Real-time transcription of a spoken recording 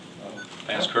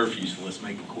past curfew, so let's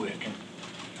make it quick.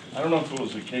 I don't know if it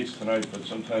was the case tonight, but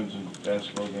sometimes in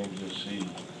basketball games you'll see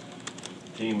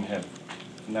team have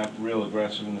not real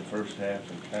aggressive in the first half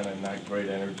and kind of not great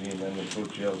energy, and then the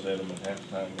coach yells at them at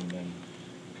halftime and then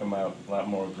come out a lot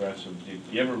more aggressive. Did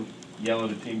you ever yell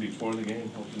at a team before the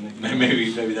game, hoping they can...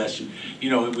 Maybe that should,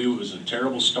 it was a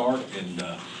terrible start, and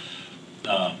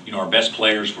our best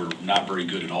players were not very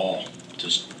good at all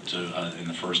in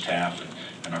the first half,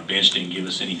 and our bench didn't give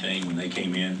us anything when they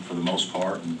came in for the most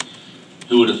part. And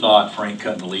who would have thought Frank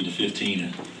cutting the lead to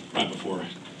 15 right before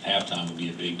halftime would be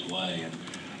a big play?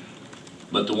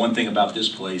 But the one thing about this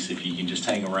place, if you can just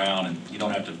hang around and you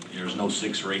don't have to, there's no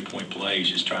 6 or 8 point plays,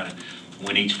 just try to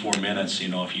win each 4 minutes.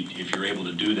 If you're able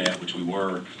to do that, which we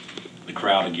were, the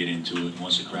crowd will get into it.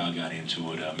 Once the crowd got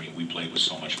into it, we played with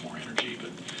so much more energy.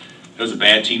 But it was a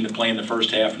bad team to play in the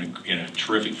first half and a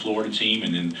terrific Florida team,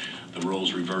 and then the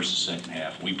roles reversed the second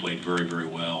half. We played very, very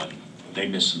well, and they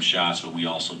missed some shots, but we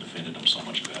also defended them so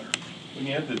much better. When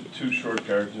you had the 2 short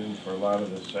guards in for a lot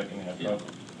of the second half, yeah.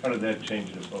 How did that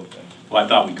change it both ends? Well, I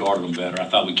thought we guarded them better. I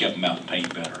thought we kept them out the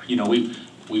paint better.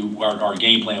 Our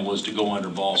game plan was to go under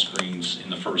ball screens in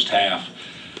the first half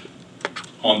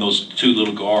on those 2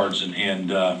 little guards,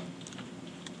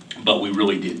 but we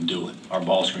really didn't do it. Our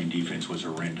ball screen defense was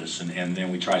horrendous, and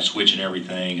then we tried switching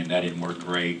everything, and that didn't work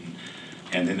great.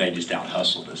 And then they just out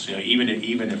hustled us. Even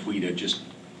if we'd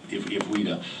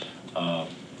have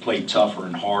played tougher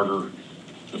and harder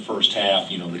the first half,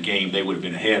 the game, they would have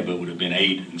been ahead, but it would have been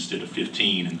 8 instead of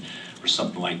 15 or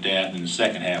something like that. And in the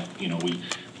second half,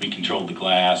 we controlled the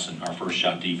glass, and our first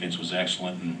shot defense was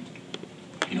excellent.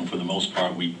 And for the most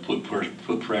part, we put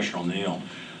pressure on them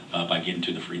by getting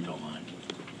to the free throw line.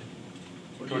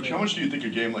 Coach, how much do you think a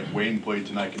game like Wayne played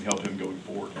tonight can help him going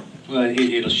forward? Well,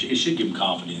 it should give him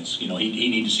confidence. He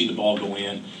needs to see the ball go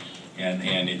in,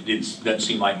 and it doesn't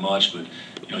seem like much, but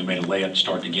he made a layup to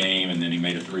start the game, and then he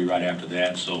made a 3 right after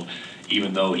that. So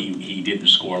even though he didn't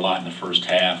score a lot in the first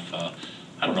half,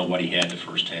 I don't know what he had in the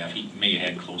first half. He may have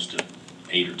had close to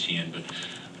 8 or 10,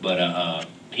 but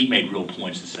he made real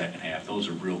points in the second half. Those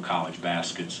are real college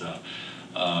baskets.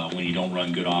 When you don't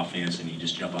run good offense and you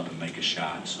just jump up and make a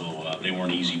shot. So they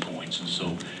weren't easy points, and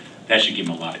so that should give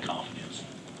him a lot of confidence.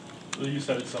 Well, you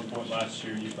said at some point last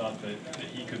year you thought that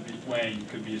Wayne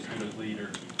could be as good a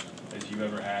leader as you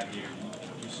ever had here.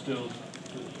 You still,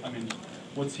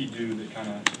 what's he do that kind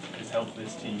of has helped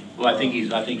this team? Well, I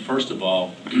think first of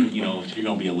all, if you're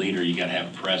going to be a leader, you got to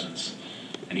have a presence,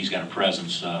 and he's got a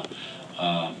presence.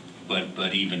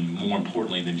 But even more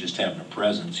importantly than just having a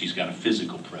presence, he's got a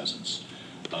physical presence.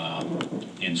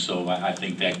 And so I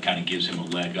think that kind of gives him a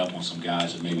leg up on some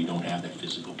guys that maybe don't have that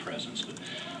physical presence. But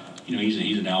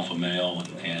he's an alpha male,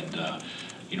 and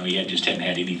he just hadn't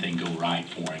had anything go right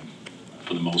for him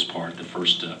for the most part the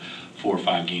first 4 or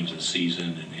 5 games of the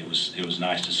season, and it was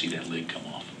nice to see that lid come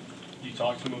off. You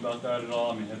talked to him about that at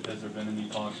all? Has there been any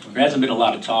talks? There hasn't been a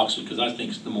lot of talks, because I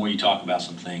think the more you talk about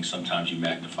some things, sometimes you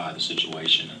magnify the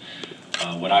situation.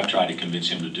 What I've tried to convince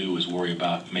him to do is worry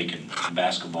about making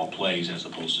basketball plays as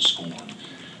opposed to scoring.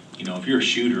 If you're a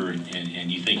shooter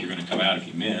and you think you're going to come out if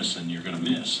you miss, then you're going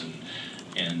to miss.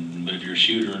 But if you're a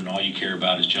shooter and all you care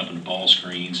about is jumping the ball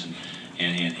screens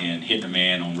and hitting a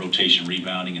man on rotation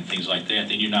rebounding and things like that,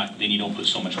 then you don't put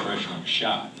so much pressure on your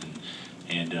shot.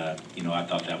 And I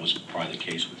thought that was probably the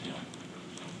case with him.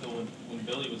 So when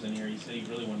Billy was in here, he said he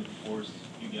really wanted to force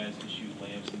you guys to shoot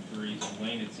layups and threes, and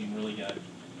Wayne, it seemed, really got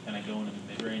kind of going in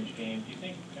the mid-range game. Do you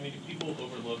think, do people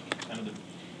overlook kind of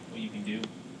what you can do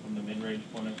from the mid-range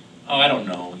point of view? Oh, I don't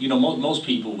know. Most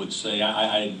people would say,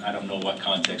 I don't know what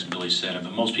context Billy said it,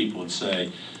 but most people would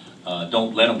say,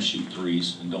 don't let them shoot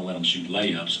threes and don't let them shoot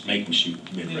layups. Make them shoot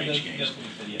mid-range games. That's what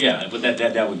he said, yeah. Yeah, but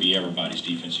that would be everybody's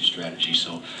defensive strategy.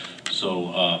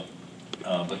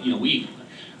 But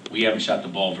we haven't shot the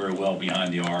ball very well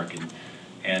behind the arc, and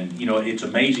it's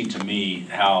amazing to me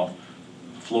how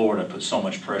Florida put so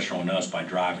much pressure on us by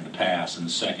driving the pass in the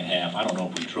second half. I don't know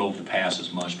if we drove the pass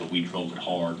as much, but we drove it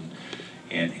hard,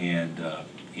 and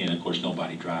of course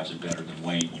nobody drives it better than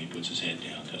Wayne when he puts his head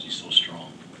down because he's so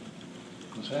strong.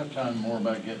 Was halftime more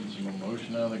about getting some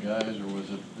emotion out of the guys, or was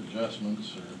it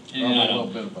adjustments, or Yeah, a little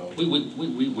bit of both?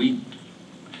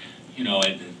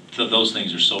 Those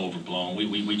things are so overblown.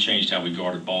 We changed how we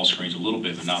guarded ball screens a little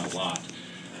bit, but not a lot.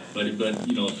 But if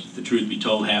the truth be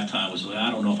told, halftime was, I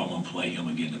don't know if I'm going to play him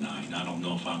again tonight. I don't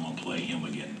know if I'm going to play him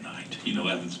again tonight.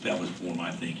 That was for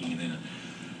my thinking. And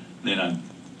then I,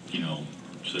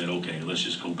 said, okay, let's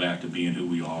just go back to being who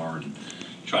we are and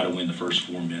try to win the first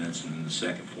 4 minutes and then the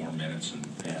second 4 minutes. And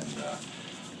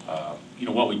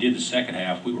what we did the second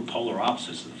half, we were polar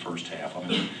opposites of the first half.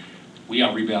 we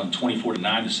out-rebounded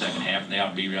 24-9 the second half, and they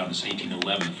out-rebounded us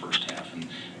 18-11 the first half. And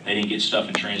they didn't get stuff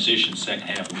in transition. Second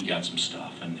half, we got some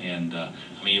stuff. And I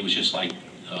mean, it was just like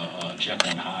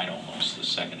Jekyll and Hyde almost, the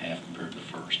second half compared to the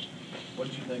first. What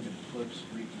did you think of Cliff's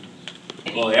free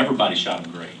throws? Well, everybody shot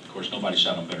them great. Of course, nobody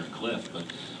shot them better than Cliff, but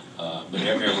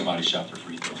everybody shot their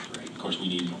free throws great. Of course, we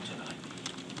needed them tonight.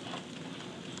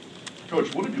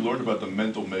 Coach, what have you learned about the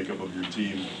mental makeup of your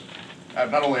team,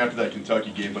 not only after that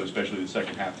Kentucky game, but especially the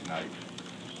second half tonight?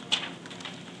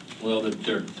 Well,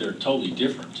 they're totally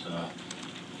different.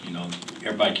 You know,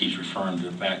 everybody keeps referring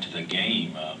back to the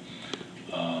game,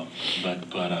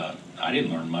 but I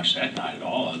didn't learn much that night at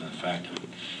all, other than the fact that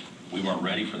we weren't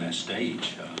ready for that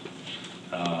stage.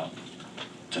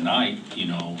 Tonight, you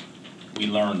know, we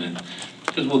learned that,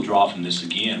 because we'll draw from this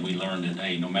again, we learned that,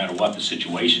 hey, no matter what the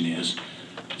situation is,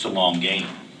 it's a long game.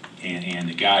 And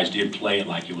the guys did play it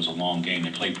like it was a long game.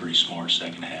 They played pretty smart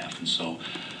second half. And so,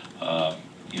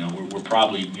 you know, we're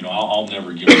probably, you know, I'll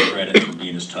never give them credit for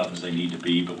being as tough as they need to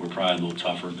be, but we're probably a little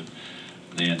tougher than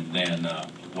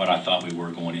what I thought we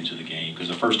were going into the game. Because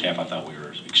the first half, I thought we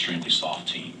were an extremely soft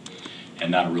team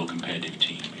and not a real competitive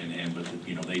team. But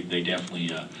you know, they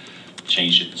definitely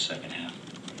changed it in the second half.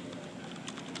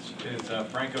 Is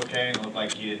Frank okay? It looked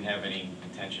like he didn't have any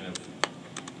intention of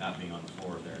not being on the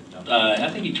floor there. I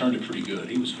think he turned it pretty good.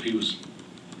 He was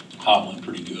hobbling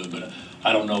pretty good, but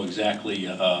I don't know exactly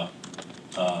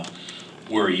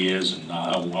where he is, and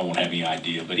I won't have any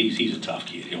idea. But he's a tough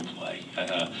kid. He'll play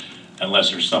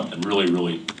unless there's something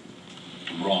really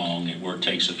wrong and where it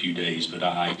takes a few days. But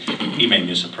he may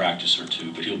miss a practice or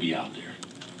two, but he'll be out there.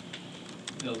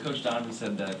 Bill, Coach Donovan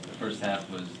said that the first half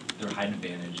was their height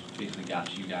advantage, basically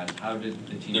got you guys. How did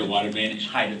the team? Their what advantage?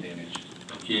 Height advantage.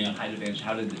 Yeah. Height advantage.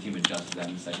 How did the team adjust to that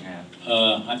in the second half?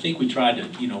 I think we tried to,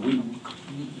 you know,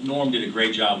 Norm did a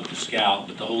great job with the scout,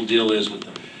 but the whole deal is with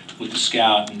the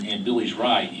scout, and Billy's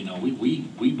right, you know,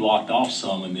 we blocked off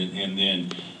some, and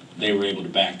then they were able to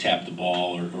back tap the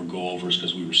ball or go over us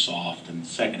because we were soft. And the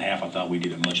second half, I thought we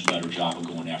did a much better job of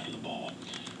going after the ball.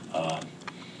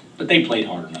 But they played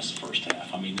harder than us the first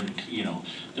half. I mean, you know,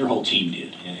 their whole team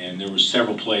did, and there was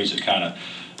several plays that kind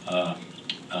of,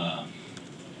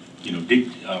 you know,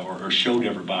 or showed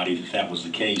everybody that was the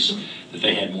case, that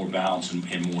they had more balance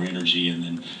and more energy, and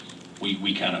then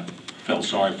we kind of felt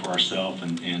sorry for ourselves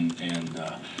and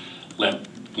let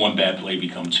one bad play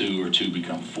become two or two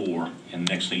become four, and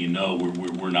the next thing you know,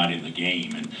 we're not in the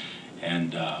game.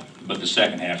 But the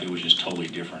second half, it was just totally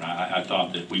different. I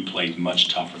thought that we played much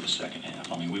tougher the second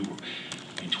half. I mean,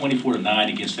 24-9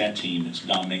 against that team that's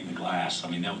dominating the glass. I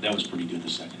mean, that was pretty good the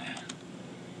second half.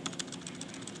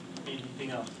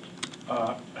 Anything else?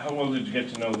 How well did you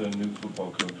get to know the new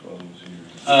football coach while he was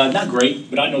here? Not great,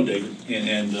 but I know David,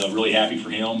 and really happy for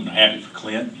him, and happy for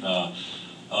Clint.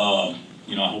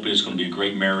 You know, I hope it's going to be a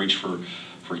great marriage for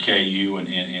KU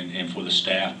and for the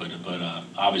staff, but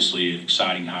obviously an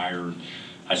exciting hire.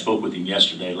 I spoke with him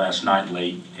last night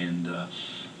late, and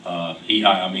he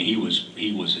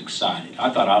was excited. I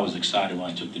thought I was excited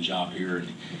when I took the job here,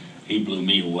 and he blew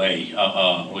me away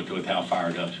with how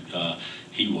fired up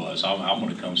he was. I'm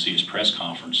going to come see his press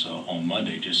conference on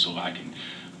Monday just so I can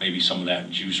maybe some of that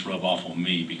juice rub off on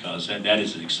me, because that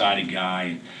is an exciting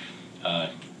guy.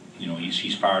 You know,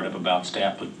 he's fired up about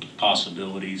staff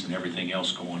possibilities and everything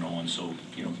else going on. So,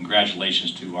 you know,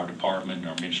 congratulations to our department and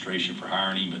our administration for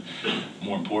hiring him. But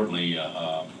more importantly,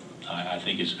 I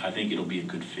think it'll be a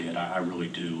good fit. I really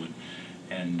do.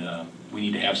 And we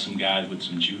need to have some guys with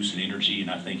some juice and energy, and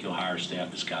I think he'll hire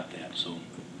staff that's got that. So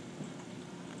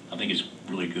I think it's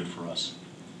really good for us.